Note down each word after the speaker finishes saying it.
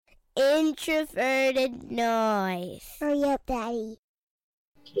introverted noise. Hurry up, Daddy.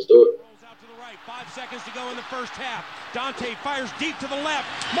 Let's do it. Rolls out to the right. 5 seconds to go in the first half. Dante fires deep to the left.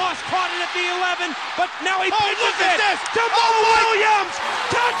 Moss caught it at the 11, but now he pitches it to Mo Williams.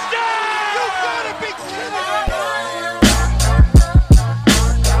 Touchdown! You gotta be kidding me!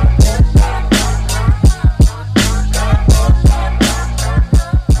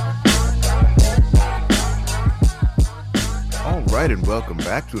 All right, and welcome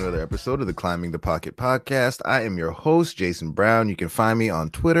back to another episode of the Climbing the Pocket podcast. I am your host, Jason Brown. You can find me on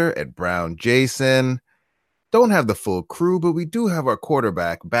Twitter at BrownJason. Don't have the full crew, but we do have our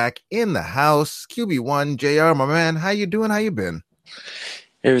quarterback back in the house. QB1, JR, my man. How you doing? How you been?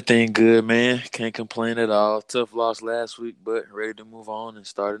 Everything good, man. Can't complain at all. Tough loss last week, but ready to move on and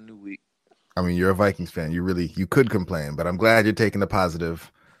start a new week. I mean, you're a Vikings fan. You could complain, but I'm glad you're taking the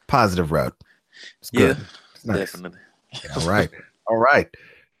positive route. It's good. Yeah, It's nice. definitely. All right.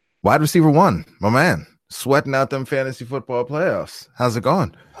 Wide receiver 1, my man, sweating out them fantasy football playoffs. How's it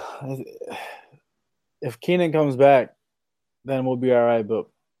going? If Keenan comes back, then we'll be all right. But,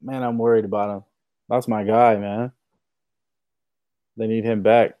 man, I'm worried about him. That's my guy, man. They need him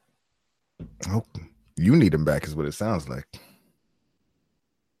back. Oh, you need him back is what it sounds like.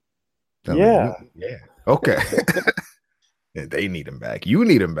 Yeah. Yeah. Okay. Yeah, they need him back. You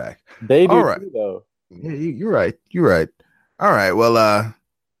need him back. They do, All right. too, though. Yeah, you're right. You're right. All right. Well,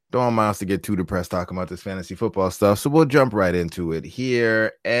 don't want us to get too depressed talking about this fantasy football stuff, so we'll jump right into it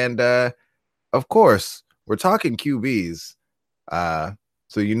here. And of course, we're talking QBs.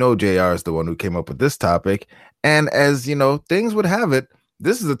 So you know JR is the one who came up with this topic. And as you know, things would have it,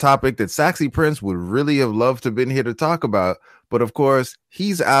 this is a topic that Saxy Prince would really have loved to have been here to talk about. But of course,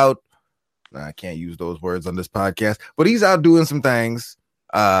 he's out. I can't use those words on this podcast, but he's out doing some things.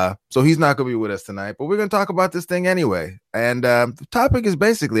 So he's not going to be with us tonight, but we're going to talk about this thing anyway. And the topic is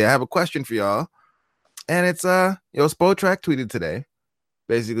basically, I have a question for y'all, and it's Spotrac tweeted today,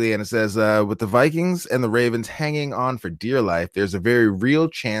 basically, and it says, with the Vikings and the Ravens hanging on for dear life, there's a very real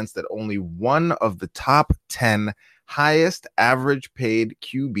chance that only one of the top 10 highest average paid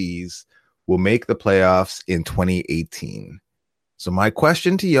QBs will make the playoffs in 2018. So my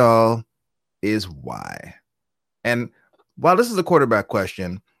question to y'all is why? And while this is a quarterback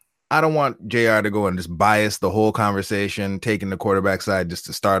question, I don't want JR to go and just bias the whole conversation, taking the quarterback side just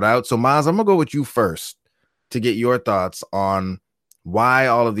to start out. So, Miles, I'm going to go with you first to get your thoughts on why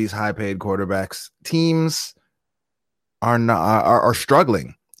all of these high-paid quarterbacks teams are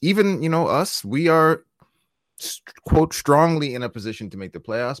struggling. Even, us, we are, quote, strongly in a position to make the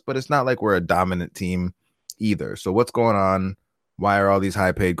playoffs, but it's not like we're a dominant team either. So what's going on? Why are all these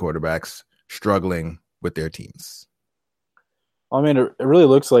high-paid quarterbacks struggling with their teams? I mean, it really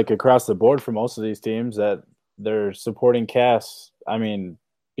looks like across the board for most of these teams that their supporting cast, I mean,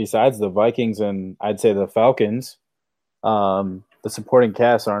 besides the Vikings and I'd say the Falcons, the supporting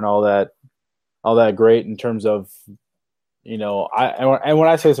casts aren't all that great in terms of, and when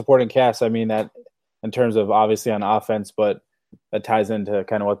I say supporting cast, I mean that in terms of obviously on offense, but that ties into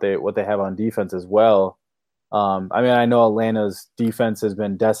kind of what they have on defense as well. I mean, I know Atlanta's defense has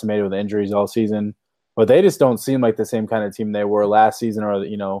been decimated with injuries all season, but they just don't seem like the same kind of team they were last season or,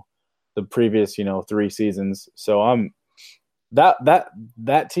 the previous, 3 seasons. So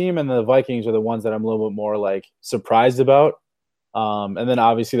that team and the Vikings are the ones that I'm a little bit more like surprised about. And then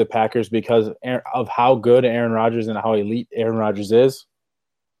obviously the Packers because of how good Aaron Rodgers and how elite Aaron Rodgers is.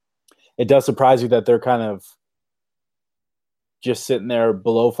 It does surprise you that they're kind of just sitting there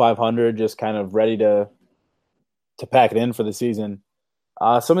below 500, just kind of ready to pack it in for the season.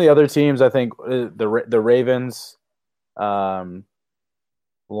 Some of the other teams, I think the Ravens,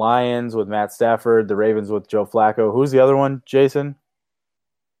 Lions with Matt Stafford, the Ravens with Joe Flacco. Who's the other one, Jason?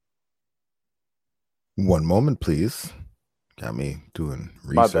 One moment, please. Got me doing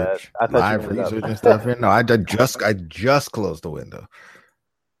My bad. research, I thought you live made it up. research and stuff here. No, I just closed the window.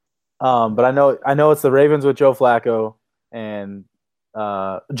 But I know it's the Ravens with Joe Flacco and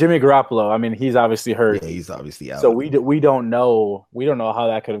Jimmy Garoppolo. I mean, he's obviously hurt. Yeah, he's obviously out. So we don't know how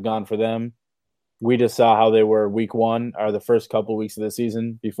that could have gone for them. We just saw how they were week 1 or the first couple weeks of the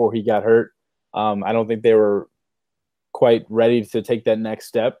season before he got hurt. I don't think they were quite ready to take that next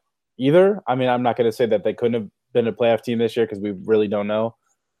step either. I mean, I'm not going to say that they couldn't have been a playoff team this year because we really don't know.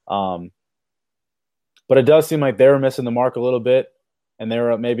 But it does seem like they were missing the mark a little bit, and they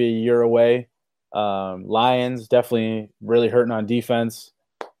were maybe a year away. Lions definitely really hurting on defense,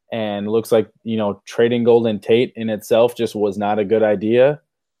 and it looks like, trading Golden Tate in itself just was not a good idea.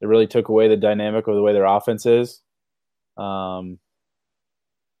 It really took away the dynamic of the way their offense is. Where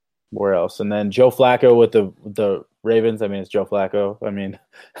else? And then Joe Flacco with the Ravens. I mean, it's Joe Flacco. I mean,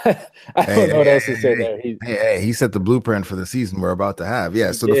 I don't know what else to say there. He set the blueprint for the season we're about to have.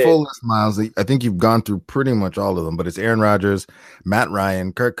 Yeah, so the full list, Miles, I think you've gone through pretty much all of them, but it's Aaron Rodgers, Matt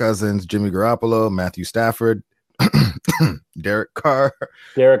Ryan, Kirk Cousins, Jimmy Garoppolo, Matthew Stafford, Derek Carr.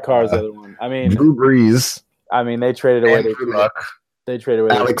 Derek Carr's the other one. I mean, Drew Brees. I mean, they traded away they traded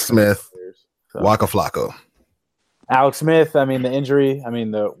away Alex Smith, Waka Flacco. Alex Smith, I mean, the injury,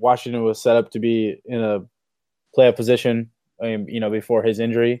 the Washington was set up to be in a playoff position, before his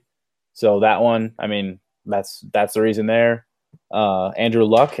injury. So that one, I mean, that's the reason there. Andrew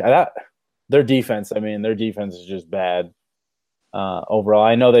Luck, their defense is just bad overall.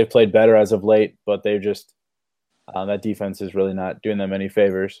 I know they've played better as of late, but they've just that defense is really not doing them any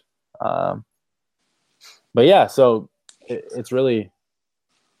favors. But yeah, so it's really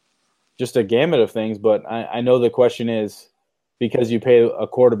just a gamut of things. But I know the question is, because you pay a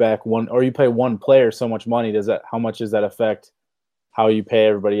quarterback you pay one player so much money, how much does that affect how you pay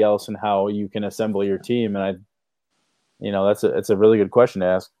everybody else and how you can assemble your team? And it's a really good question to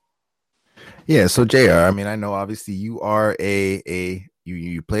ask. Yeah. So JR, I mean, I know obviously you are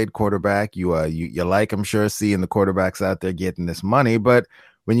you played quarterback. You like, I'm sure, seeing the quarterbacks out there getting this money. But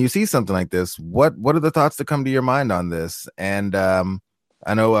when you see something like this, what are the thoughts that come to your mind on this? And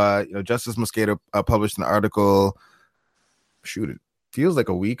I know Justice Mosqueda published an article. Shoot, it feels like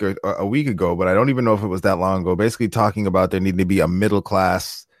a week ago, but I don't even know if it was that long ago. Basically talking about there needing to be a middle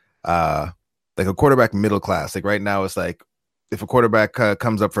class, like a quarterback middle class. Like right now, it's like if a quarterback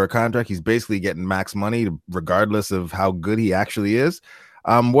comes up for a contract, he's basically getting max money regardless of how good he actually is.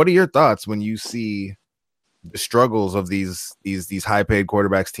 What are your thoughts when you see the struggles of these high paid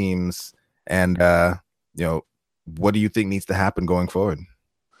quarterbacks teams, and what do you think needs to happen going forward?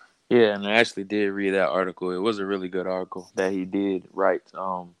 Yeah, and I actually did read that article. It was a really good article that he did write.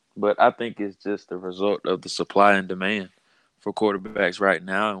 But I think it's just the result of the supply and demand for quarterbacks right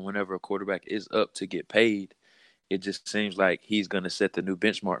now. And whenever a quarterback is up to get paid, it just seems like he's going to set the new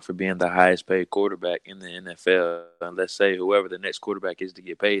benchmark for being the highest paid quarterback in the NFL. And let's say whoever the next quarterback is to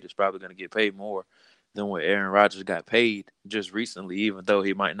get paid is probably going to get paid more than what Aaron Rodgers got paid just recently, even though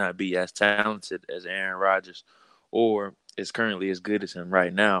he might not be as talented as Aaron Rodgers or is currently as good as him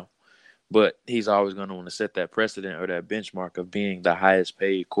right now. But he's always going to want to set that precedent or that benchmark of being the highest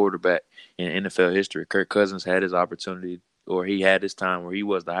paid quarterback in NFL history. Kirk Cousins had his opportunity, or he had his time where he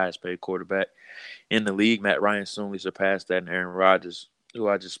was the highest paid quarterback in the league. Matt Ryan soonly surpassed that, and Aaron Rodgers, who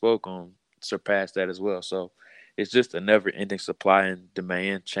I just spoke on, surpassed that as well. So it's just a never-ending supply and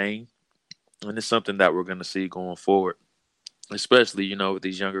demand chain, and it's something that we're going to see going forward, especially, with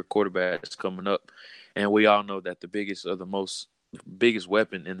these younger quarterbacks coming up. And we all know that the biggest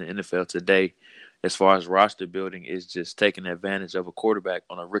weapon in the NFL today as far as roster building is just taking advantage of a quarterback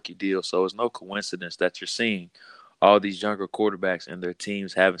on a rookie deal. So it's no coincidence that you're seeing all these younger quarterbacks and their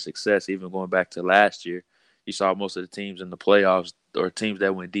teams having success. Even going back to last year, you saw most of the teams in the playoffs, or teams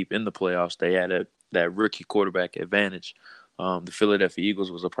that went deep in the playoffs, they had that rookie quarterback advantage. The Philadelphia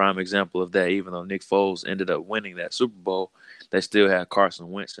Eagles was a prime example of that. Even though Nick Foles ended up winning that Super Bowl, they still had Carson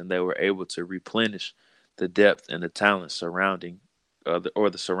Wentz, and they were able to replenish the depth and the talent surrounding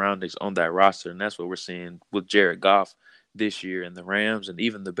the surroundings on that roster. And that's what we're seeing with Jared Goff this year, and the Rams and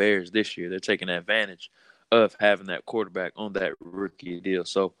even the Bears this year. They're taking advantage of having that quarterback on that rookie deal.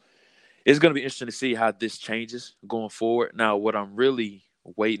 So it's going to be interesting to see how this changes going forward. Now, what I'm really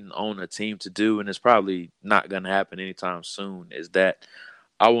waiting on a team to do, and it's probably not going to happen anytime soon, is that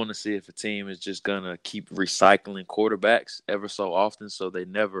I want to see if a team is just going to keep recycling quarterbacks ever so often so they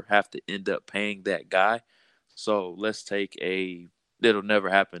never have to end up paying that guy. So let's take it'll never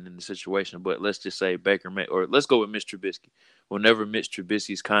happen in the situation, but let's just say or let's go with Mitch Trubisky. Whenever Mitch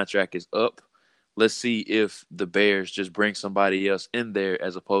Trubisky's contract is up, let's see if the Bears just bring somebody else in there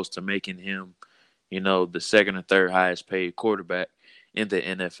as opposed to making him, the second or third highest paid quarterback in the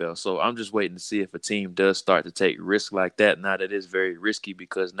NFL. So I'm just waiting to see if a team does start to take risks like that. Now that is very risky,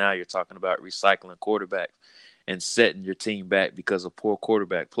 because now you're talking about recycling quarterbacks and setting your team back because of poor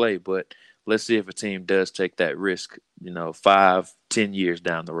quarterback play. But let's see if a team does take that risk, 5-10 years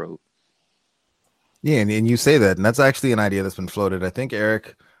down the road. Yeah, and you say that, and that's actually an idea that's been floated. I think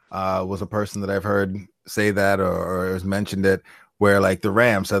Eric was a person that I've heard say that or has mentioned it, where like the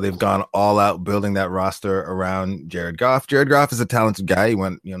Rams, how they've gone all out building that roster around Jared Goff. Jared Goff is a talented guy. He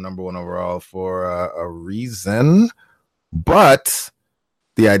went, number one overall for a reason. But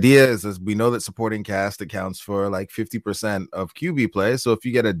the idea is, as we know, that supporting cast accounts for like 50% of QB play. So if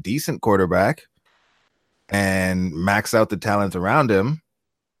you get a decent quarterback and max out the talent around him,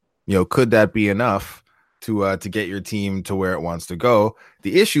 could that be enough to get your team to where it wants to go.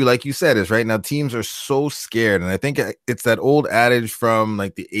 The issue, like you said, is right now teams are so scared, and I think it's that old adage from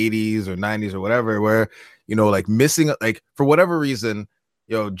like the 80s or 90s or whatever, where like missing, like for whatever reason,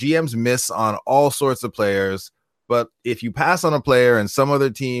 GMs miss on all sorts of players. But if you pass on a player and some other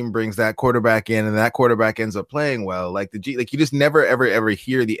team brings that quarterback in and that quarterback ends up playing well, like you just never, ever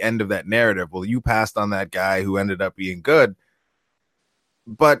hear the end of that narrative. Well, you passed on that guy who ended up being good.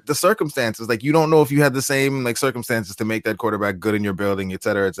 But the circumstances, like you don't know if you had the same like circumstances to make that quarterback good in your building, et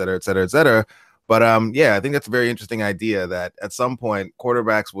cetera, et cetera, et cetera, et cetera. But I think that's a very interesting idea that at some point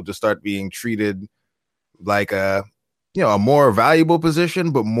quarterbacks will just start being treated like a more valuable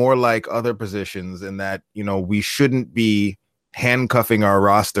position, but more like other positions in that, we shouldn't be handcuffing our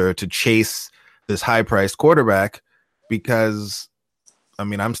roster to chase this high priced quarterback because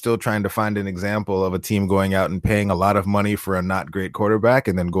I'm still trying to find an example of a team going out and paying a lot of money for a not great quarterback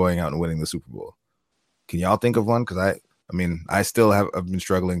and then going out and winning the Super Bowl. Can y'all think of one? Because I still have been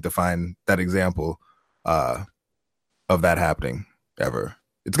struggling to find that example of that happening ever.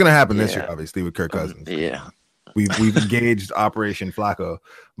 It's going to happen this year, obviously, with Kirk Cousins. We've engaged Operation Flacco,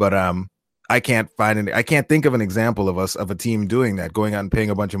 but I can't think of an example of a team doing that, going out and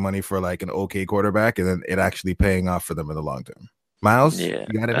paying a bunch of money for like an okay quarterback and then it actually paying off for them in the long term. Miles? Yeah,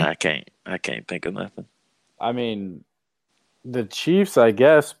 you got it? I can't think of nothing. The Chiefs, I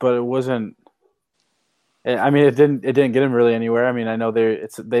guess, but it wasn't. It didn't get them really anywhere. I know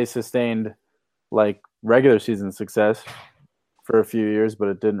they sustained like regular season success for a few years, but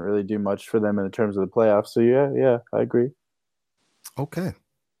it didn't really do much for them in terms of the playoffs. So yeah, I agree. Okay.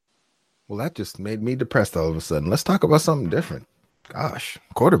 Well, that just made me depressed all of a sudden. Let's talk about something different. Gosh,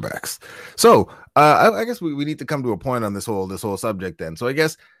 quarterbacks. So I guess we need to come to a point on this whole subject then. So I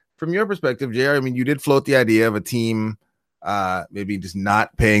guess from your perspective, JR, you did float the idea of a team maybe just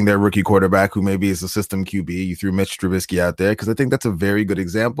not paying their rookie quarterback who maybe is a system QB. You threw Mitch Trubisky out there because I think that's a very good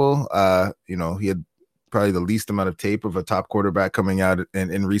example. He had probably the least amount of tape of a top quarterback coming out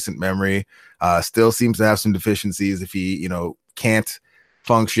in recent memory. Still seems to have some deficiencies if he can't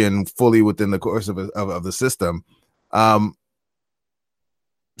function fully within the course of the system.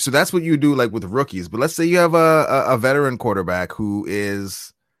 So that's what you do like with rookies. But let's say you have a veteran quarterback who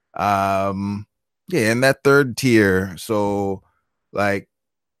is in that third tier. So like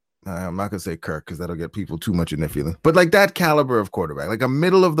I'm not gonna say Kirk because that'll get people too much in their feelings. But like that caliber of quarterback, like a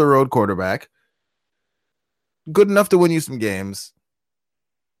middle of the road quarterback, good enough to win you some games,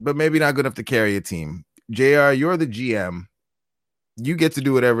 but maybe not good enough to carry a team. JR, you're the GM. You get to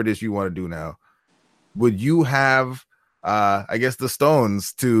do whatever it is you want to do now. Would you have the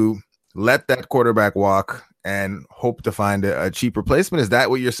stones to let that quarterback walk and hope to find a cheap replacement? Is that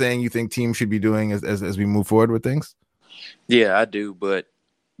what you're saying you think teams should be doing as we move forward with things? Yeah, I do, but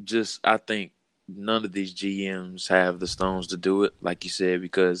I think none of these GMs have the stones to do it, like you said,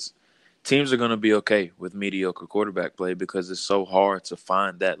 because teams are going to be okay with mediocre quarterback play because it's so hard to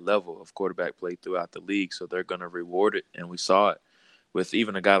find that level of quarterback play throughout the league, so they're going to reward it, and we saw it with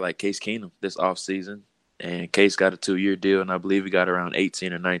even a guy like Case Keenum this offseason. And Case got a 2-year deal, and I believe he got around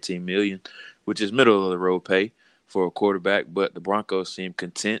 18 or 19 million, which is middle of the road pay for a quarterback. But the Broncos seem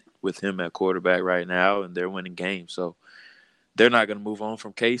content with him at quarterback right now, and they're winning games. So they're not going to move on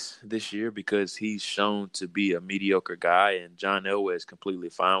from Case this year because he's shown to be a mediocre guy, and John Elway is completely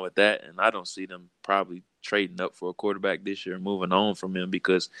fine with that. And I don't see them probably trading up for a quarterback this year and moving on from him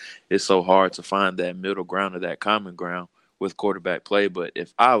because it's so hard to find that middle ground or that common ground with quarterback play. But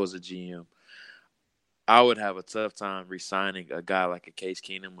if I was a GM, I would have a tough time re-signing a guy like a Case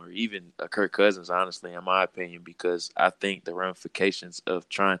Keenum or even a Kirk Cousins, honestly, in my opinion, because I think the ramifications of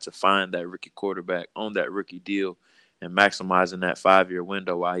trying to find that rookie quarterback on that rookie deal and maximizing that 5-year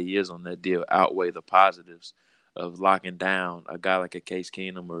window while he is on that deal outweigh the positives of locking down a guy like a Case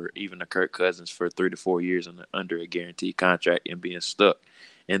Keenum or even a Kirk Cousins for 3 to 4 years under a guaranteed contract and being stuck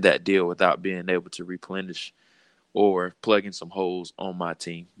in that deal without being able to replenish or plugging some holes on my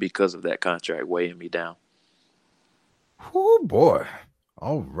team because of that contract weighing me down. Oh boy.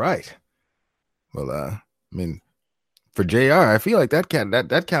 All right. Well, for JR, I feel like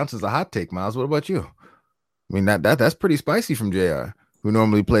that counts as a hot take, Miles. What about you? That's pretty spicy from JR, who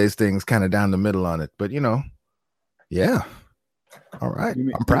normally plays things kind of down the middle on it. But yeah. All right.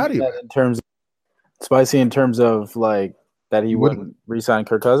 I'm proud of you. In terms of spicy in terms of like that he wouldn't re-sign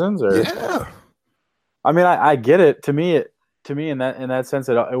Kirk Cousins, or yeah. I get it. To me, in that sense,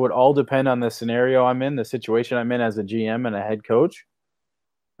 it would all depend on the scenario I'm in, the situation I'm in as a GM and a head coach.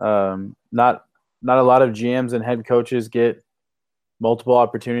 Not a lot of GMs and head coaches get multiple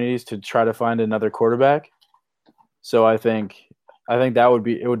opportunities to try to find another quarterback. So I think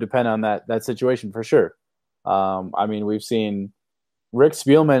it would depend on that situation for sure. I mean, we've seen Rick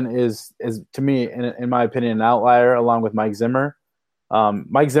Spielman is to me, in my opinion, an outlier along with Mike Zimmer.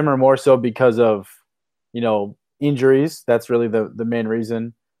 Mike Zimmer more so because of, injuries. That's really the main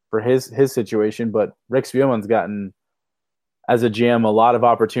reason for his situation. But Rick Spielman's gotten, as a GM, a lot of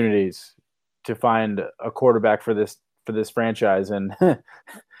opportunities to find a quarterback for this franchise, and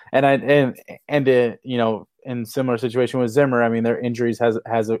in similar situation with Zimmer, I mean, their injuries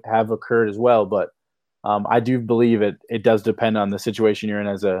have occurred as well. But I do believe it does depend on the situation you're in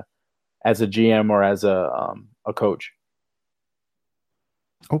as a GM or as a coach.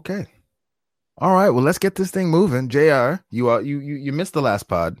 Okay. All right. Well, let's get this thing moving. JR, you missed the last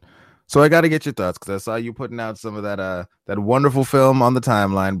pod, so I got to get your thoughts because I saw you putting out some of that wonderful film on the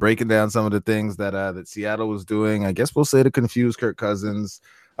timeline, breaking down some of the things that Seattle was doing. I guess we'll say to confuse Kirk Cousins,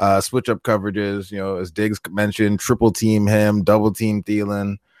 switch up coverages. As Diggs mentioned, triple team him, double team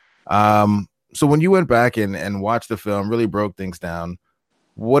Thielen. So when you went back and watched the film, really broke things down,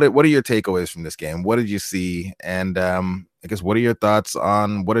 what are your takeaways from this game? What did you see? And I guess what are your thoughts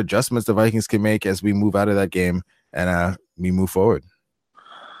on what adjustments the Vikings can make as we move out of that game and we move forward?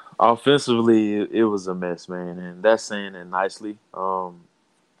 Offensively, it was a mess, man, and that's saying it nicely.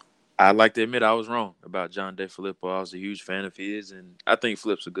 I'd like to admit I was wrong about John DeFilippo. I was a huge fan of his, and I think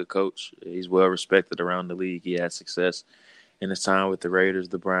Flip's a good coach. He's well respected around the league. He had success in his time with the Raiders,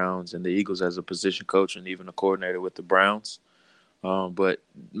 the Browns, and the Eagles as a position coach and even a coordinator with the Browns. But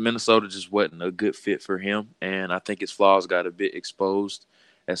Minnesota just wasn't a good fit for him, and I think his flaws got a bit exposed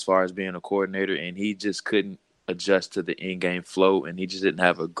as far as being a coordinator, and he just couldn't adjust to the in-game flow, and he just didn't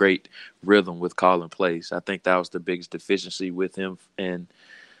have a great rhythm with calling plays. I think that was the biggest deficiency with him. And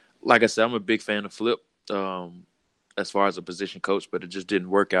like I said, I'm a big fan of Flip as far as a position coach, but it just didn't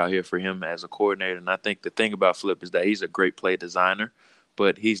work out here for him as a coordinator. And I think the thing about Flip is that he's a great play designer,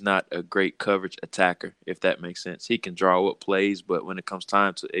 but he's not a great coverage attacker, if that makes sense. He can draw up plays, but when it comes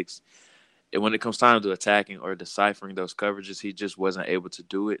time to attacking or deciphering those coverages, he just wasn't able to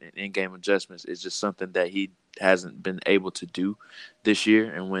do it. And in-game adjustments is just something that he hasn't been able to do this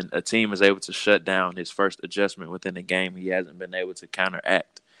year. And when a team is able to shut down his first adjustment within a game, he hasn't been able to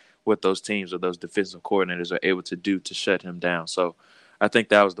counteract what those teams or those defensive coordinators are able to do to shut him down. So I think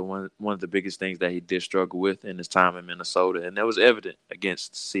that was one of the biggest things that he did struggle with in his time in Minnesota. And that was evident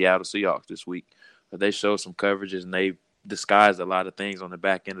against Seattle Seahawks this week. They showed some coverages and they disguised a lot of things on the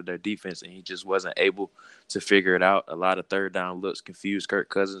back end of their defense, and he just wasn't able to figure it out. A lot of third down looks confused Kirk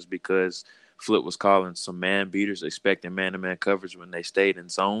Cousins because Flip was calling some man beaters, expecting man-to-man coverage when they stayed in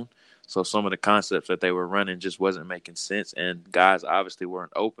zone. So some of the concepts that they were running just wasn't making sense, and guys obviously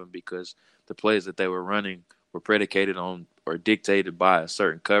weren't open because the plays that they were running were predicated on or dictated by a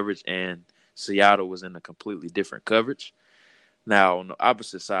certain coverage, and Seattle was in a completely different coverage. Now, on the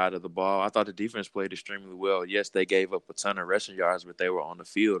opposite side of the ball, I thought the defense played extremely well. Yes, they gave up a ton of rushing yards, but they were on the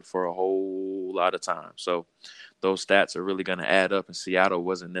field for a whole lot of time. So those stats are really going to add up, and Seattle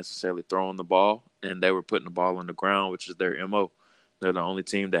wasn't necessarily throwing the ball, and they were putting the ball on the ground, which is their MO. They're the only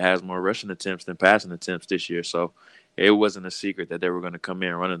team that has more rushing attempts than passing attempts this year. So it wasn't a secret that they were going to come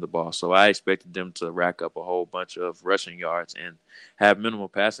in running the ball. So I expected them to rack up a whole bunch of rushing yards and have minimal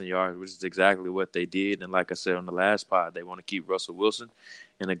passing yards, which is exactly what they did. And like I said on the last pod, they want to keep Russell Wilson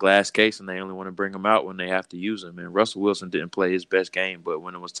in a glass case, and they only want to bring him out when they have to use him. And Russell Wilson didn't play his best game, but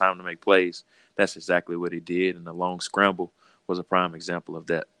when it was time to make plays, that's exactly what he did. And the long scramble was a prime example of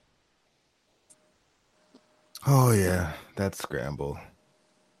that. Oh, yeah, that scramble.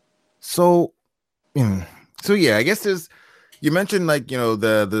 So yeah, I guess you mentioned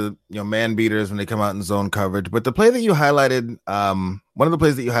the man beaters when they come out in zone coverage, but the play that you highlighted, one of the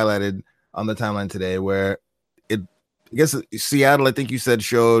plays that you highlighted on the timeline today, where I guess Seattle, I think you said,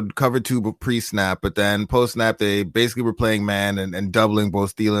 showed cover 2 pre-snap, but then post-snap they basically were playing man and doubling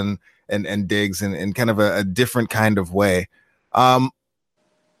both Thielen and Diggs in kind of a different kind of way.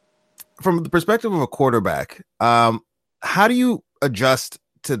 From the perspective of a quarterback, how do you adjust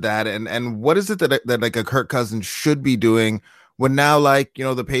to that, and what is it that like a Kirk Cousins should be doing when now, like,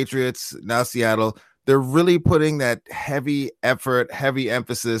 the Patriots, now Seattle, they're really putting that heavy effort, heavy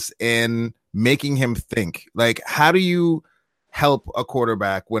emphasis in making him think? Like, how do you help a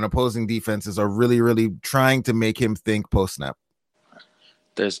quarterback when opposing defenses are really, really trying to make him think post-snap?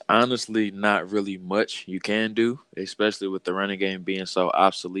 There's honestly not really much you can do, especially with the running game being so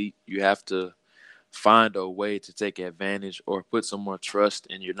obsolete. You have to find a way to take advantage or put some more trust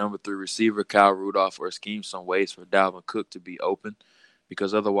in your number 3 receiver, Kyle Rudolph, or scheme some ways for Dalvin Cook to be open,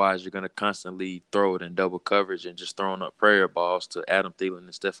 because otherwise you're going to constantly throw it in double coverage and just throwing up prayer balls to Adam Thielen and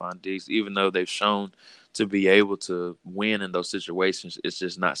Stephon Diggs. Even though they've shown to be able to win in those situations, it's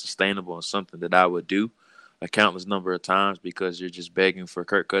just not sustainable and something that I would do. a countless number of times because you're just begging for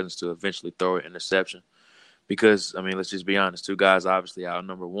Kirk Cousins to eventually throw an interception. Because, I mean, let's just be honest, two guys obviously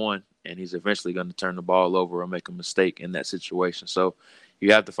outnumber one, and he's eventually going to turn the ball over or make a mistake in that situation. So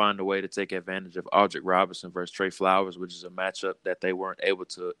you have to find a way to take advantage of Aldrick Robinson versus Trey Flowers, which is a matchup that they weren't able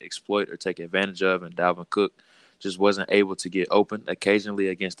to exploit or take advantage of, and Dalvin Cook just wasn't able to get open occasionally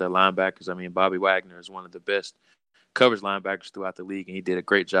against their linebackers. I mean, Bobby Wagner is one of the best coverage linebackers throughout the league, and he did a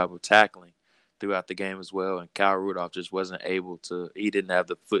great job of tackling throughout the game as well. And Kyle Rudolph just wasn't able to – he didn't have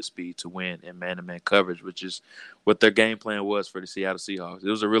the foot speed to win in man-to-man coverage, which is what their game plan was for the Seattle Seahawks. It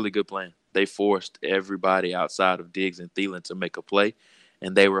was a really good plan. They forced everybody outside of Diggs and Thielen to make a play,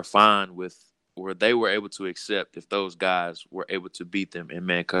 and they were fine with where they were able to accept if those guys were able to beat them in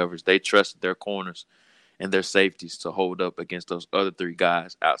man coverage. They trusted their corners and their safeties to hold up against those other three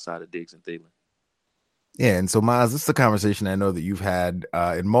guys outside of Diggs and Thielen. Yeah, and so Miles, this is a conversation I know that you've had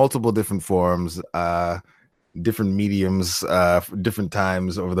in multiple different forms, different mediums, different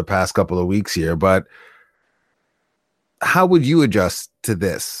times over the past couple of weeks here. But how would you adjust to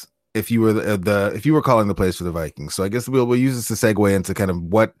this if you were if you were calling the plays for the Vikings? So I guess we'll use this to segue into kind of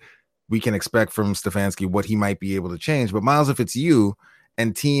what we can expect from Stefanski, what he might be able to change. But Miles, if it's you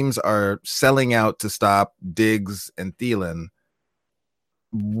and teams are selling out to stop Diggs and Thielen,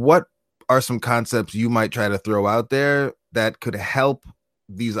 what are some concepts you might try to throw out there that could help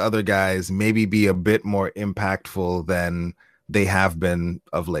these other guys maybe be a bit more impactful than they have been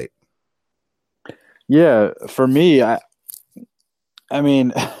of late? Yeah, for me, I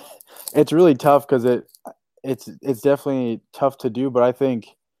mean, it's really tough because it's definitely tough to do. But I think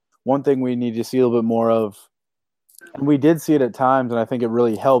one thing we need to see a little bit more of, and we did see it at times, and I think it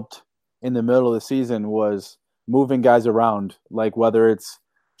really helped in the middle of the season, was moving guys around, like whether it's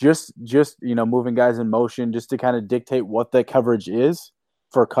just moving guys in motion just to kind of dictate what that coverage is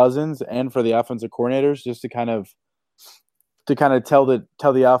for Cousins and for the offensive coordinators, just to kind of tell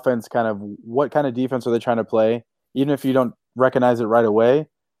the offense kind of what kind of defense are they trying to play. Even if you don't recognize it right away,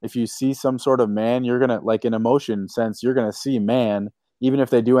 if you see some sort of man, you're gonna, like in a motion sense, you're gonna see man. Even if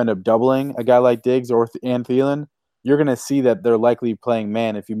they do end up doubling a guy like Diggs and Thielen, you're gonna see that they're likely playing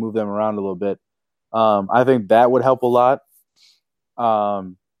man if you move them around a little bit. I think that would help a lot.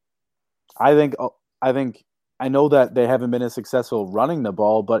 I know that they haven't been as successful running the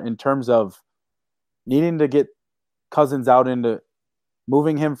ball, but in terms of needing to get Cousins out into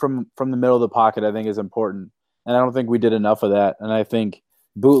moving him from the middle of the pocket, I think is important. And I don't think we did enough of that. And I think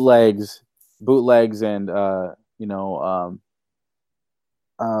bootlegs and oh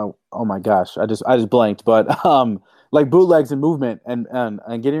my gosh, I just blanked, but like bootlegs and movement and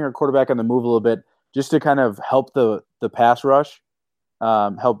getting our quarterback on the move a little bit just to kind of help the pass rush,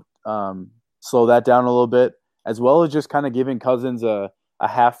 help slow that down a little bit, as well as just kind of giving Cousins a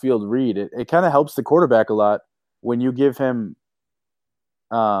half-field read. It kind of helps the quarterback a lot when you give him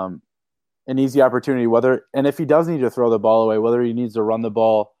an easy opportunity, and if he does need to throw the ball away, whether he needs to run the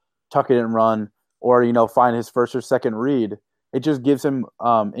ball, tuck it and run, or find his first or second read, it just gives him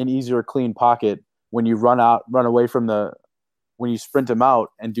an easier, clean pocket when you run away from when you sprint him out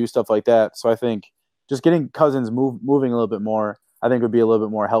and do stuff like that. So I think just getting Cousins moving a little bit more, I think would be a little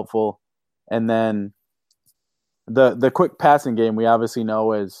bit more helpful. And then the quick passing game, we obviously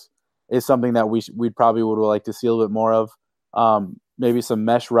know is something that we probably would like to see a little bit more of. Maybe some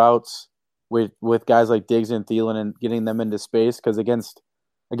mesh routes with guys like Diggs and Thielen and getting them into space, because against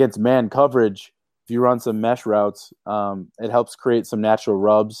man coverage, if you run some mesh routes, it helps create some natural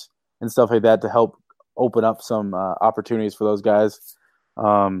rubs and stuff like that to help open up some opportunities for those guys.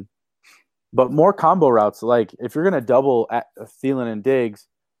 But more combo routes, like if you're going to double at Thielen and Diggs,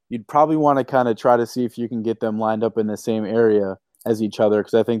 you'd probably want to kind of try to see if you can get them lined up in the same area as each other,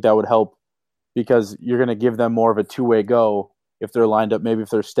 because I think that would help, because you're going to give them more of a two-way go if they're lined up, maybe if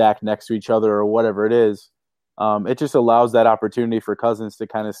they're stacked next to each other or whatever it is. It just allows that opportunity for Cousins to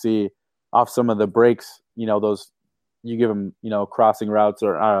kind of see off some of the breaks, those you give them, crossing routes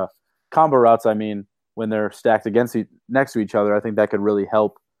or combo routes, I mean, when they're stacked next to each other. I think that could really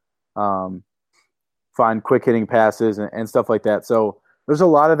help find quick hitting passes and stuff like that. So there's a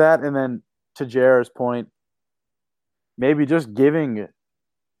lot of that. And then to Jared's point, maybe just giving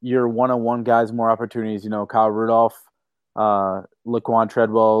your one-on-one guys more opportunities, Kyle Rudolph, Laquan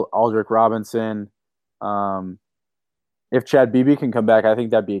Treadwell, Aldrick Robinson. If Chad Beebe can come back, I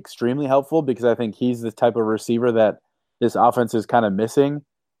think that'd be extremely helpful, because I think he's the type of receiver that this offense is kind of missing.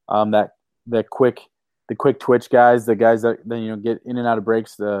 The quick twitch guys, the guys that get in and out of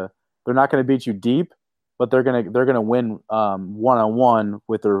breaks. They're not going to beat you deep, but they're gonna win one-on-one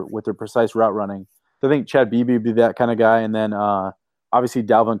with their precise route running. So I think Chad Beebe would be that kind of guy, and then obviously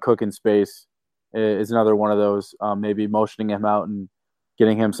Dalvin Cook in space. is another one of those. Maybe motioning him out and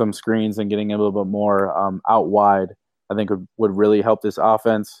getting him some screens and getting him a little bit more out wide, I think would really help this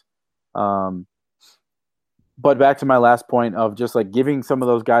offense. But back to my last point of just like giving some of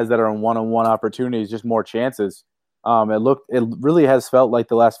those guys that are in one-on-one opportunities just more chances. It really has felt like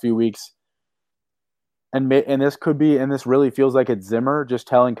the last few weeks, and this really feels like it's Zimmer just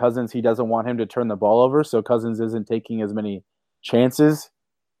telling Cousins he doesn't want him to turn the ball over, so Cousins isn't taking as many chances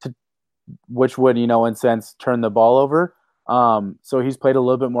which would, in a sense, turn the ball over. So he's played a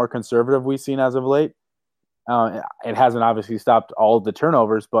little bit more conservative, we've seen as of late. It hasn't obviously stopped all of the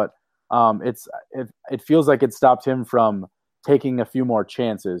turnovers, but it feels like it stopped him from taking a few more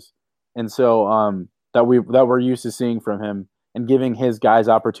chances. And so that we're used to seeing from him and giving his guys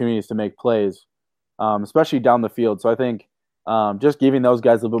opportunities to make plays, especially down the field. So I think just giving those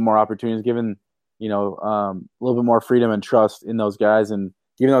guys a little bit more opportunities, giving a little bit more freedom and trust in those guys, and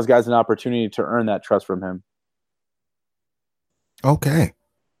giving those guys an opportunity to earn that trust from him. Okay.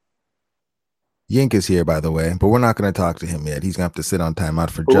 Yink is here, by the way, but we're not going to talk to him yet. He's going to have to sit on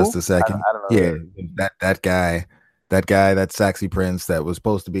timeout for just a second. I don't know. Yeah, that guy, that sexy prince that was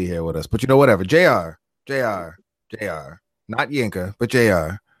supposed to be here with us. But whatever. JR. Not Yinka, but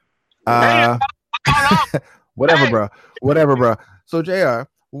JR. Whatever, bro. So, JR,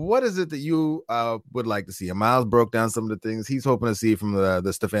 what is it that you would like to see? And Miles broke down some of the things he's hoping to see from the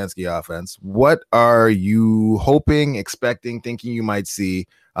Stefanski offense. What are you hoping, expecting, thinking you might see?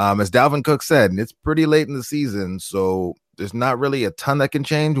 As Dalvin Cook said, it's pretty late in the season, so there's not really a ton that can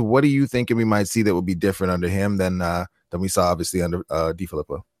change. What are you thinking we might see that will be different under him than we saw, obviously, under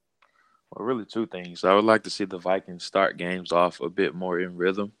DeFilippo? Well, really two things. I would like to see the Vikings start games off a bit more in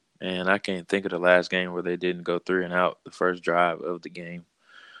rhythm, and I can't think of the last game where they didn't go 3 and out the first drive of the game.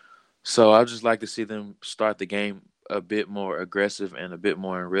 So I'd just like to see them start the game a bit more aggressive and a bit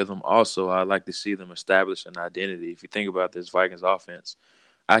more in rhythm. Also, I'd like to see them establish an identity. If you think about this Vikings offense,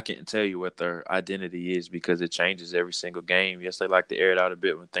 I can't tell you what their identity is because it changes every single game. Yes, they like to air it out a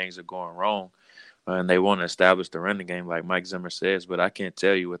bit when things are going wrong, and they want to establish the running game like Mike Zimmer says, but I can't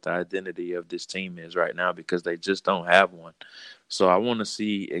tell you what the identity of this team is right now because they just don't have one. So I want to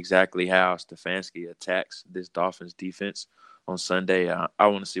see exactly how Stefanski attacks this Dolphins defense on Sunday. I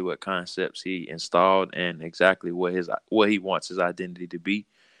want to see what concepts he installed and exactly what he wants his identity to be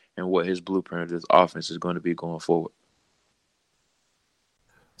and what his blueprint of this offense is going to be going forward.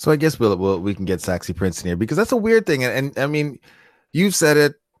 So I guess we can get Sexy Prince in here because that's a weird thing. And I mean, you've said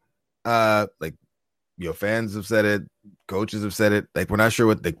it, like your fans have said it, coaches have said it. Like we're not sure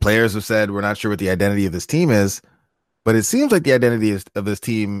what the players have said. We're not sure what the identity of this team is. But it seems like the identity of this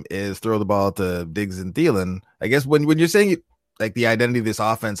team is throw the ball to Diggs and Thielen. I guess when you're saying like the identity of this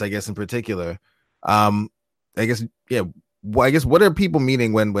offense, I guess in particular, I guess what are people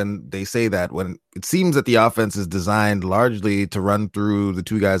meaning when they say that? When it seems that the offense is designed largely to run through the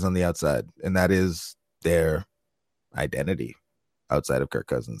two guys on the outside, and that is their identity outside of Kirk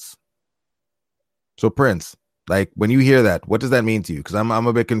Cousins. So Prince, like when you hear that, what does that mean to you? Because I'm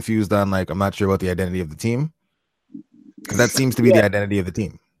a bit confused on I'm not sure what the identity of the team. Because that seems to be the identity of the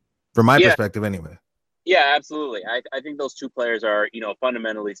team, from my perspective, anyway. Yeah, absolutely. I think those two players are,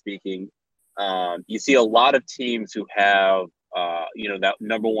 fundamentally speaking, you see a lot of teams who have, that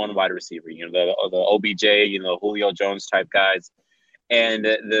number one wide receiver, the OBJ, Julio Jones type guys. And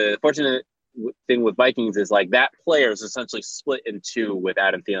the fortunate thing with Vikings is that player is essentially split in two with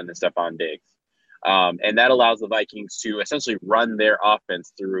Adam Thielen and Stephon Diggs. And that allows the Vikings to essentially run their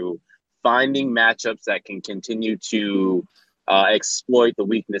offense through finding matchups that can continue to exploit the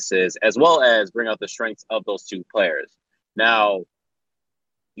weaknesses as well as bring out the strengths of those two players. Now,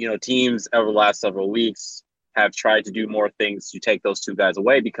 teams over the last several weeks have tried to do more things to take those two guys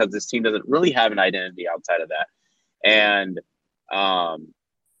away because this team doesn't really have an identity outside of that. And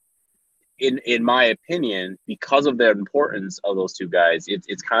in my opinion, because of the importance of those two guys,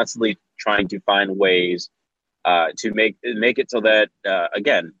 it's constantly trying to find ways to make it so that,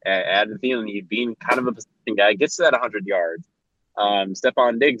 again, Adam Thielen being kind of a position guy gets to that 100 yards.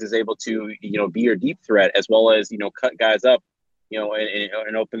 Stephon Diggs is able to, be your deep threat as well as, cut guys up, in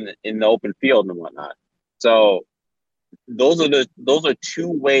the open field and whatnot. So those are two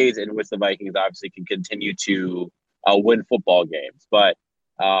ways in which the Vikings obviously can continue to win football games. But,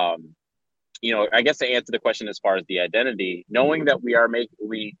 I guess to answer the question as far as the identity, knowing that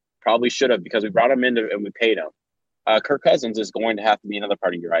we probably should have because we brought him in and we paid him. Kirk Cousins is going to have to be another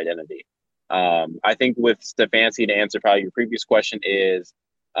part of your identity. I think with Stefanski, to answer probably your previous question, is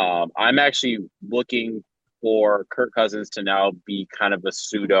I'm actually looking for Kirk Cousins to now be kind of a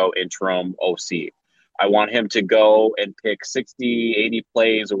pseudo interim OC. I want him to go and pick 60, 80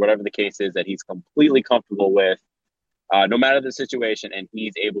 plays or whatever the case is that he's completely comfortable with, no matter the situation, and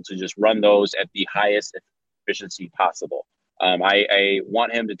he's able to just run those at the highest efficiency possible. I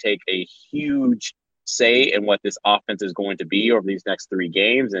want him to take a huge say in what this offense is going to be over these next 3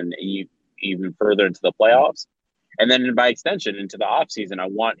 games and even further into the playoffs. And then by extension into the offseason, I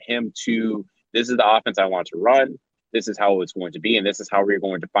want him to, this is the offense I want to run. This is how it's going to be. And this is how we're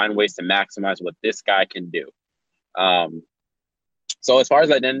going to find ways to maximize what this guy can do. So as far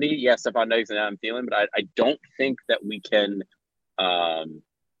as identity, yes, Stephon Diggs and Adam Thielen, but I don't think that we can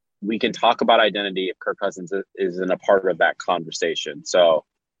talk about identity if Kirk Cousins isn't a part of that conversation. So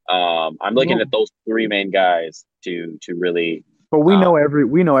I'm looking at those 3 main guys to really. But we know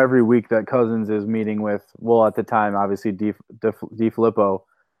every week that Cousins is meeting with, well, at the time, obviously DeFilippo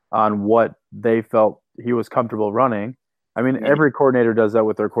on what they felt he was comfortable running. I mean, every coordinator does that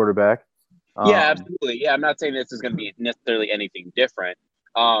with their quarterback. Yeah, absolutely. Yeah, I'm not saying this is going to be necessarily anything different.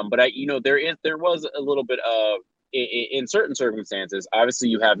 But there was a little bit of, in certain circumstances, obviously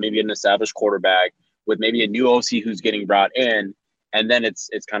you have maybe an established quarterback with maybe a new OC who's getting brought in, and then it's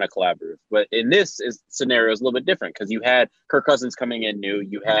kind of collaborative. But in this scenario is a little bit different because you had Kirk Cousins coming in new,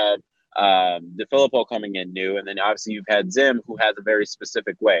 you had DeFilippo coming in new, and then obviously you've had Zim who has a very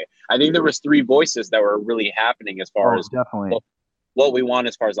specific way. I think there was 3 voices that were really happening as far as definitely what we want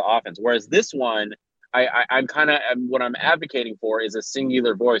as far as the offense. Whereas this one, I'm kind of what I'm advocating for is a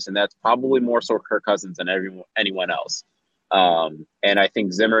singular voice, and that's probably more so Kirk Cousins than anyone else. And I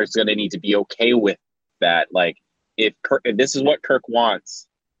think Zimmer is going to need to be okay with that. Like if this is what Kirk wants,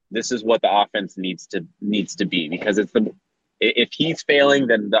 this is what the offense needs to be, because if he's failing,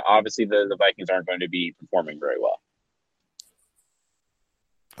 then obviously the Vikings aren't going to be performing very well.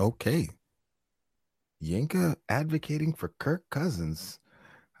 Okay. Yinka advocating for Kirk Cousins.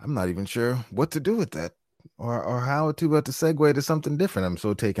 I'm not even sure what to do with that or how to segue to something different. I'm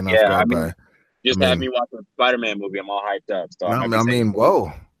so taken off guard by. Just had me watch a Spider-Man movie. I'm all hyped up. So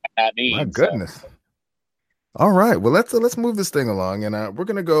whoa. My goodness. So. All right. Well, let's move this thing along, and we're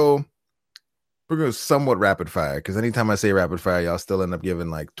gonna go somewhat rapid fire, because anytime I say rapid fire, y'all still end up giving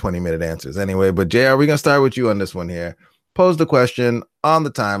like 20-minute answers anyway. But JR, we're gonna start with you on this one here. Pose the question on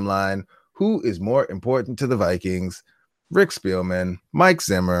the timeline: who is more important to the Vikings, Rick Spielman, Mike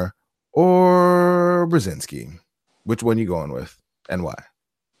Zimmer, or Brzezinski? Which one you going with, and why?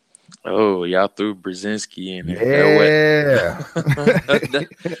 Oh, y'all threw Brzezinski in there. Yeah.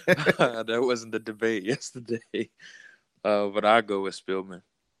 That wasn't the debate yesterday. But I'll go with Spielman.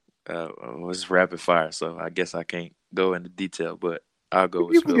 It was rapid fire, so I guess I can't go into detail, but I'll go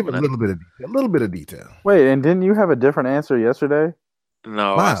with Spielman. You can give a little bit of detail. Wait, and didn't you have a different answer yesterday?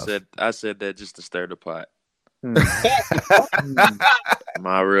 No, Miles. I said that just to stir the pot.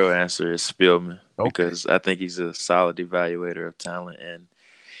 My real answer is Spielman, because I think he's a solid evaluator of talent, and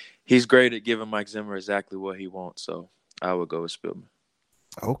he's great at giving Mike Zimmer exactly what he wants. So I would go with Spielman.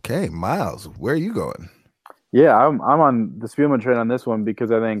 Okay, Miles, where are you going? Yeah, I'm on the Spielman train on this one,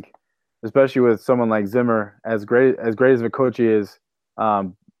 because I think, especially with someone like Zimmer, as great as a coach he is,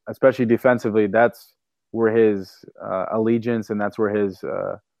 especially defensively, that's where his allegiance and that's where his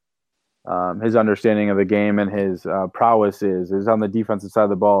understanding of the game and his prowess is on the defensive side of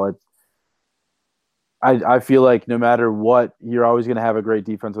the ball. I feel like no matter what, you're always going to have a great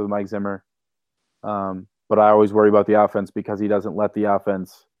defense with Mike Zimmer. But I always worry about the offense, because he doesn't let the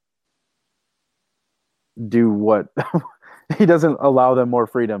offense do what he doesn't allow them more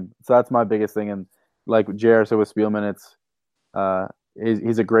freedom. So that's my biggest thing. And like Jared said with Spielman,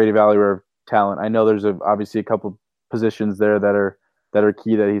 he's a great evaluator of talent. I know there's obviously a couple positions there that are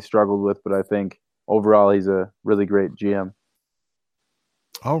key that he struggled with, but I think overall he's a really great GM.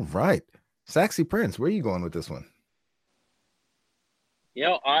 All right. Saxy Prince, where are you going with this one?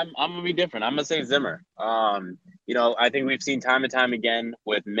 I'm gonna be different. I'm gonna say Zimmer. I think we've seen time and time again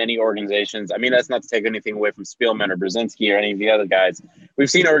with many organizations. I mean, that's not to take anything away from Spielman or Brzezinski or any of the other guys. We've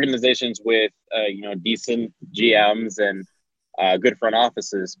seen organizations with decent GMs and good front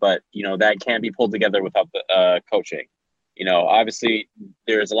offices, but that can't be pulled together without the coaching. Obviously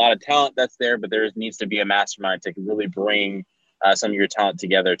there's a lot of talent that's there, but there needs to be a mastermind to really bring some of your talent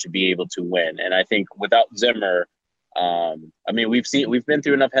together to be able to win. And I think without Zimmer, we've been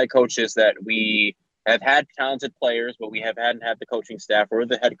through enough head coaches that we have had talented players, but we hadn't had the coaching staff or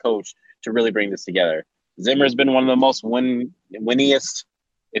the head coach to really bring this together. Zimmer's been one of the most winniest,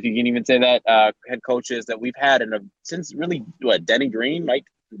 if you can even say that, head coaches that we've had since really Denny Green.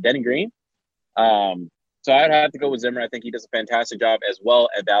 So I'd have to go with Zimmer. I think he does a fantastic job as well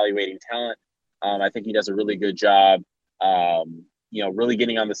evaluating talent. I think he does a really good job really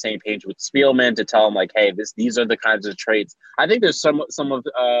getting on the same page with Spielman to tell him like, hey, these are the kinds of traits. I think there's some of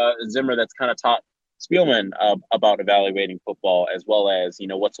Zimmer that's kind of taught Spielman about evaluating football as well as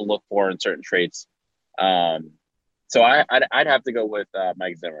what to look for in certain traits. So I'd have to go with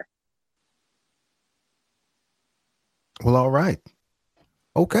Mike Zimmer. Well, all right.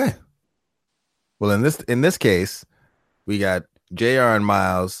 Okay. Well, in this case, we got JR and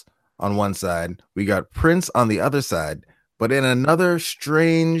Miles on one side. We got Prince on the other side. But in another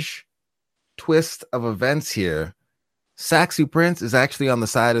strange twist of events here, Saxy Prince is actually on the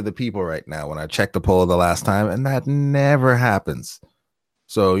side of the people right now when I checked the poll the last time, and that never happens.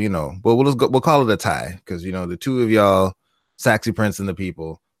 So, but we'll call it a tie because, the two of y'all, Saxy Prince and the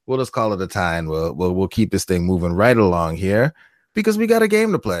people, we'll just call it a tie, and we'll keep this thing moving right along here because we got a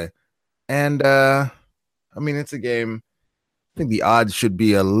game to play. And, it's a game. I think the odds should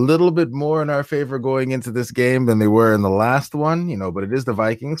be a little bit more in our favor going into this game than they were in the last one, but it is the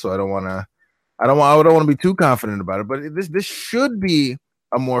Vikings, so I don't want to be too confident about it. But this should be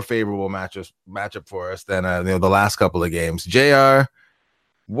a more favorable matchup for us than the last couple of games. JR,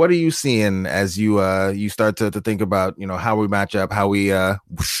 what are you seeing as you start to think about how we match up, how we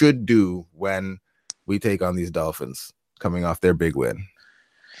should do when we take on these Dolphins coming off their big win?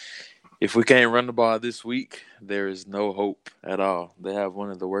 If we can't run the ball this week, there is no hope at all. They have one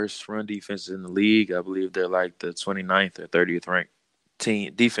of the worst run defenses in the league. I believe they're like the 29th or 30th ranked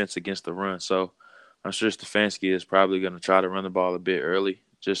team defense against the run. So I'm sure Stefanski is probably going to try to run the ball a bit early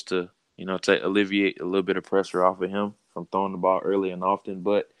just to, alleviate a little bit of pressure off of him from throwing the ball early and often.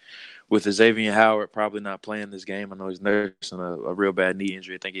 But with Xavier Howard probably not playing this game, I know he's nursing a real bad knee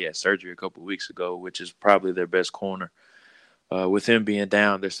injury. I think he had surgery a couple of weeks ago, which is probably their best corner. With him being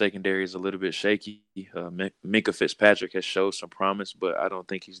down, their secondary is a little bit shaky. Minkah Fitzpatrick has showed some promise, but I don't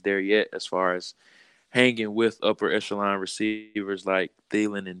think he's there yet as far as hanging with upper echelon receivers like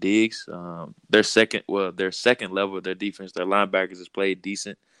Thielen and Diggs. Their second level of their defense, their linebackers has played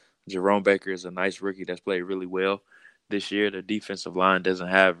decent. Jerome Baker is a nice rookie that's played really well this year. Their defensive line doesn't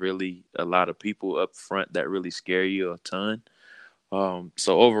have really a lot of people up front that really scare you a ton.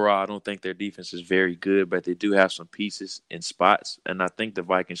 So overall, I don't think their defense is very good, but they do have some pieces in spots, and I think the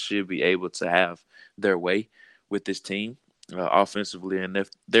Vikings should be able to have their way with this team offensively. And if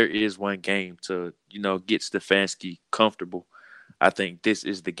there is one game to, get Stefanski comfortable, I think this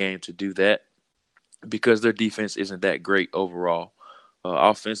is the game to do that because their defense isn't that great overall.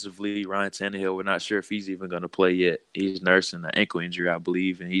 Offensively, Ryan Tannehill, we're not sure if he's even going to play yet. He's nursing an ankle injury, I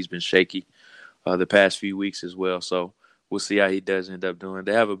believe, and he's been shaky the past few weeks as well. So we'll see how he does end up doing.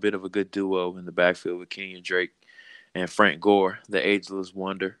 They have a bit of a good duo in the backfield with Kenyon Drake and Frank Gore, the ageless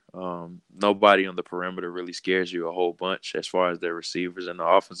wonder. Nobody on the perimeter really scares you a whole bunch as far as their receivers, and the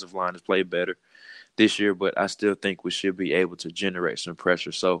offensive line has played better this year, but I still think we should be able to generate some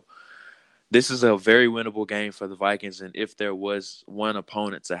pressure. So this is a very winnable game for the Vikings, and if there was one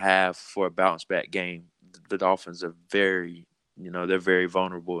opponent to have for a bounce-back game, the Dolphins are very they're very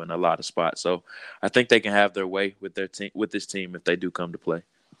vulnerable in a lot of spots. So I think they can have their way with their team, with this team, if they do come to play.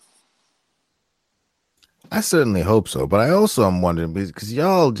 I certainly hope so, but I also am wondering because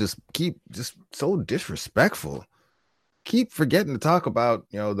y'all just keep so disrespectful. Keep forgetting to talk about,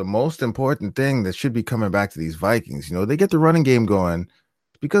 the most important thing that should be coming back to these Vikings. They get the running game going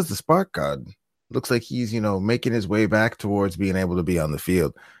because the spark god looks like he's, making his way back towards being able to be on the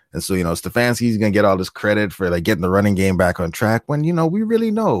field. And so, Stefanski's going to get all this credit for getting the running game back on track when, we really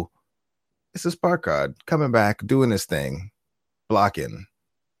know it's a spark god coming back, doing his thing, blocking,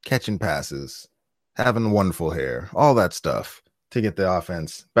 catching passes, having wonderful hair, all that stuff to get the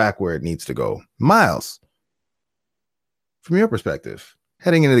offense back where it needs to go. Miles, from your perspective,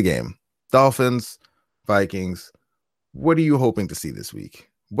 heading into the game, Dolphins, Vikings, what are you hoping to see this week?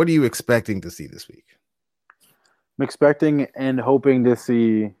 What are you expecting to see this week? I'm expecting and hoping to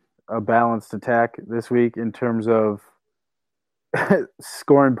see a balanced attack this week in terms of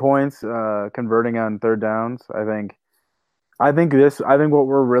scoring points, converting on third downs. I think what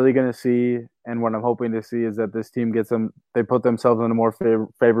we're really going to see and what I'm hoping to see is that this team they put themselves in a more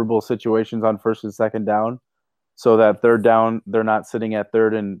favorable situations on first and second down so that third down, they're not sitting at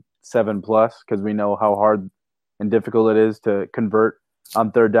 3rd and 7+ because we know how hard and difficult it is to convert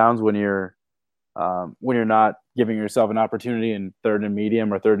on third downs when you're not giving yourself an opportunity in 3rd and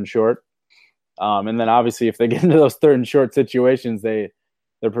medium or 3rd and short. And then obviously if they get into those 3rd and short situations, they're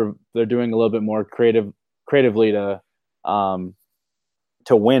doing a little bit more creatively to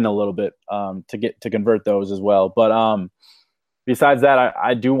win a little bit, to convert those as well. But besides that,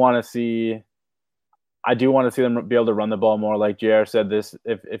 I do want to see them be able to run the ball more. Like JR said,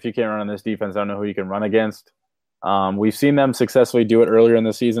 if you can't run on this defense, I don't know who you can run against. We've seen them successfully do it earlier in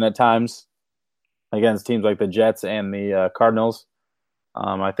the season at times against teams like the Jets and the Cardinals.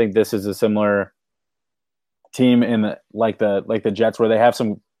 I think this is a similar team in like the Jets, where they have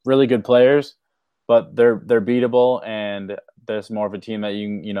some really good players, but they're beatable, and there's more of a team that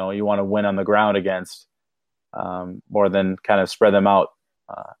you want to win on the ground against, more than kind of spread them out.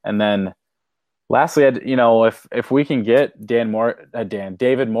 And then lastly, if we can get David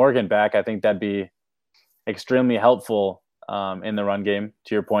Morgan back, I think that'd be extremely helpful in the run game.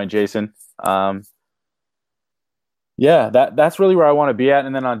 To your point, Jason. That's really where I want to be at.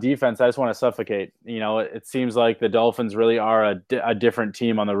 And then on defense, I just want to suffocate. It seems like the Dolphins really are a different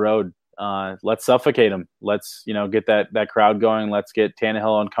team on the road. Let's suffocate them. Let's, get that crowd going. Let's get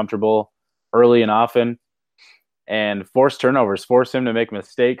Tannehill uncomfortable early and often, and force turnovers, force him to make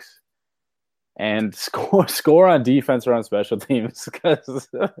mistakes, and score on defense or on special teams. Because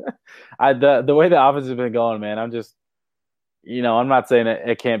the way the offense has been going, man, I'm just, I'm not saying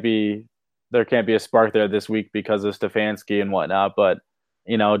it can't be. There can't be a spark there this week because of Stefanski and whatnot, but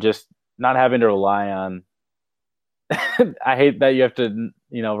just not having to rely on. I hate that you have to,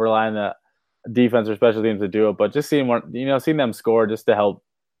 rely on the defense or special teams to do it, but just seeing them score just to help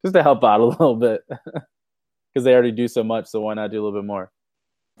out a little bit, because they already do so much. So why not do a little bit more?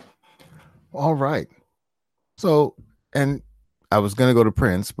 All right. So, and I was gonna go to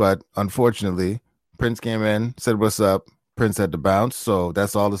Prince, but unfortunately, Prince came in, said what's up. Prince had to bounce, so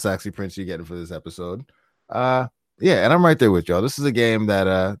that's all the sexy Prince you're getting for this episode. And I'm right there with y'all. This is a game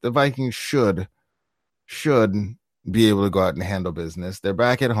that the Vikings should be able to go out and handle business. They're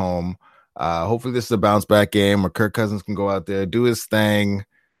back at home. Hopefully this is a bounce back game where Kirk Cousins can go out there, do his thing,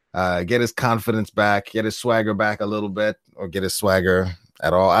 get his confidence back, get his swagger back a little bit, or get his swagger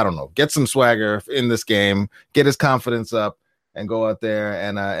at all. I don't know. Get some swagger in this game, get his confidence up, and go out there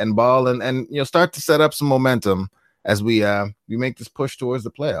and ball and start to set up some momentum as we make this push towards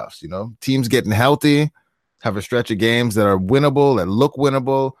the playoffs. Teams getting healthy, have a stretch of games that are winnable, that look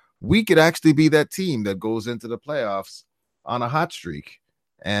winnable. We could actually be that team that goes into the playoffs on a hot streak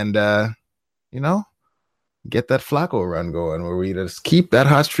and, get that Flacco run going where we just keep that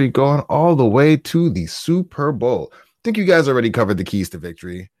hot streak going all the way to the Super Bowl. I think you guys already covered the keys to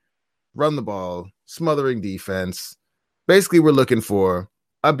victory. Run the ball, smothering defense. Basically, we're looking for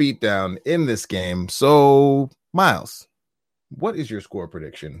a beatdown in this game. So, Miles, what is your score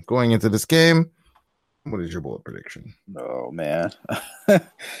prediction going into this game? What is your bold prediction? Oh, man.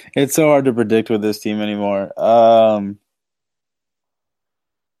 It's so hard to predict with this team anymore.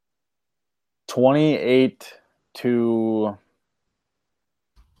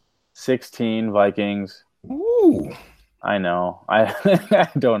 28-16 Vikings. Ooh. I know. I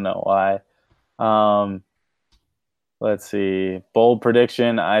don't know why. Let's see. Bold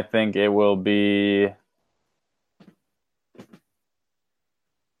prediction, I think it will be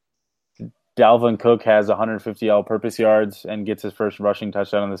Dalvin Cook has 150 all-purpose yards and gets his first rushing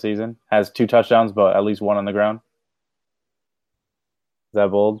touchdown of the season. Has 2 touchdowns, but at least 1 on the ground. Is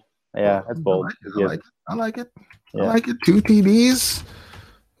that bold? Yeah, that's bold. I like it. Yeah. I like it. 2 TDs.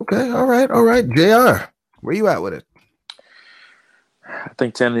 Okay, all right. JR, where you at with it? I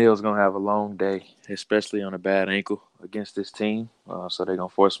think Tannehill is going to have a long day, especially on a bad ankle against this team. So they're going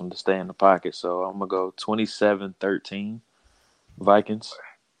to force him to stay in the pocket. So I'm going to go 27-13 Vikings.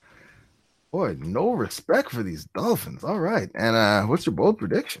 Boy, no respect for these Dolphins. All right. And what's your bold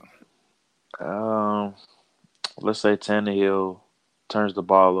prediction? Let's say Tannehill turns the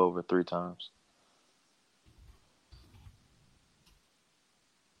ball over 3 times.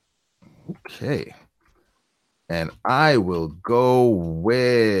 Okay. And I will go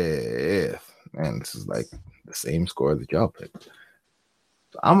with, man, this is like the same score that y'all picked.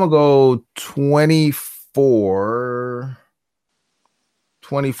 So I'm going to go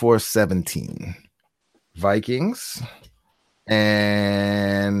 24-17 Vikings.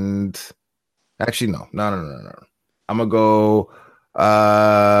 And actually, no. I'm going to go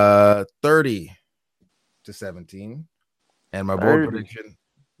 30-17. And my bold prediction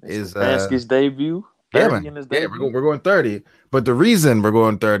is Stefanski's debut. Yeah, man. Yeah, we're going 30. But the reason we're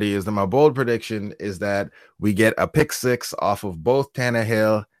going 30 is that my bold prediction is that we get a pick 6 off of both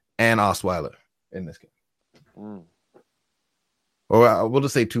Tannehill and Osweiler in this game. Or we'll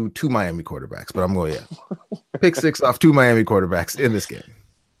just say two Miami quarterbacks, but I'm going, pick 6 off 2 Miami quarterbacks in this game.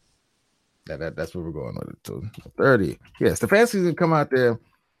 That's where we're going with it. So 30. Yeah, Stefanski's going to come out there.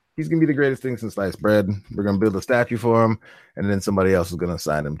 He's going to be the greatest thing since sliced bread. We're going to build a statue for him, and then somebody else is going to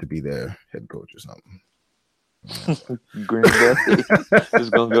assign him to be their head coach or something. Green Bay.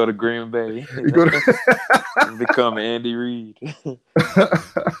 Just going to go to Green Bay. Become Andy Reid.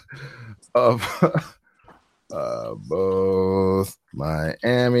 Both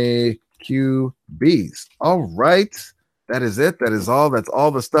Miami QBs. All right. That is it. That is all. That's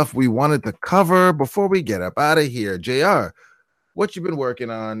all the stuff we wanted to cover before we get up out of here. JR, what you been working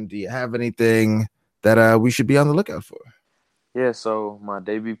on? Do you have anything that we should be on the lookout for? Yeah, so my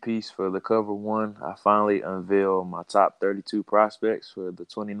debut piece for the cover one, I finally unveiled my top 32 prospects for the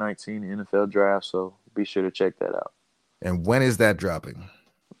 2019 NFL draft, so be sure to check that out. And when is that dropping?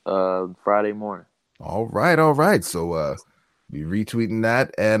 Friday morning. All right. So be retweeting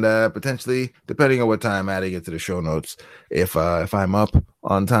that and potentially, depending on what time, adding it to the show notes if I'm up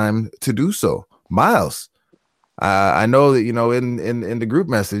on time to do so. Miles, I know that in the group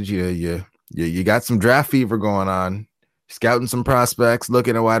message you got some draft fever going on, scouting some prospects,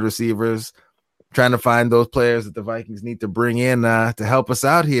 looking at wide receivers, trying to find those players that the Vikings need to bring in to help us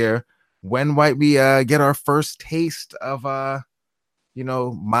out here. When might we get our first taste of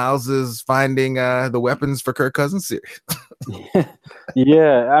Miles's finding the weapons for Kirk Cousins series?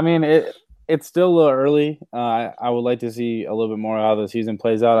 Yeah, I mean it's still a little early. I would like to see a little bit more how the season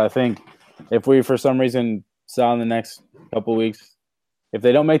plays out. I think if we for some reason saw in the next couple weeks, if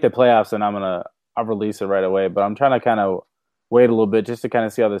they don't make the playoffs, then I'll release it right away. But I'm trying to kind of wait a little bit just to kind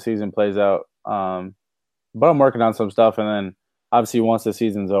of see how the season plays out. But I'm working on some stuff, and then obviously once the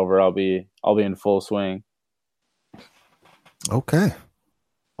season's over, I'll be in full swing. Okay.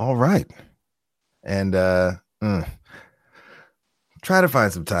 All right. And try to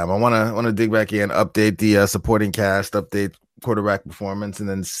find some time. I want to dig back in, update the supporting cast, update quarterback performance, and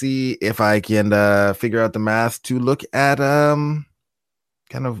then see if I can figure out the math to look at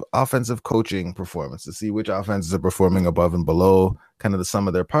kind of offensive coaching performance to see which offenses are performing above and below kind of the sum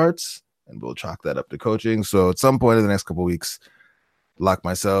of their parts, and we'll chalk that up to coaching. So at some point in the next couple of weeks, lock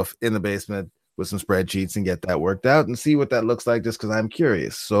myself in the basement with some spreadsheets and get that worked out and see what that looks like, just because I'm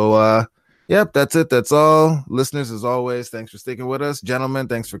curious. So yep, that's it. That's all. Listeners, as always, thanks for sticking with us. Gentlemen,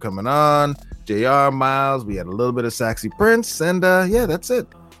 thanks for coming on. JR, Miles, we had a little bit of Saxy Prince, and yeah, that's it.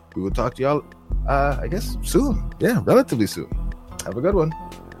 We will talk to y'all, I guess, soon. Yeah, relatively soon. Have a good one.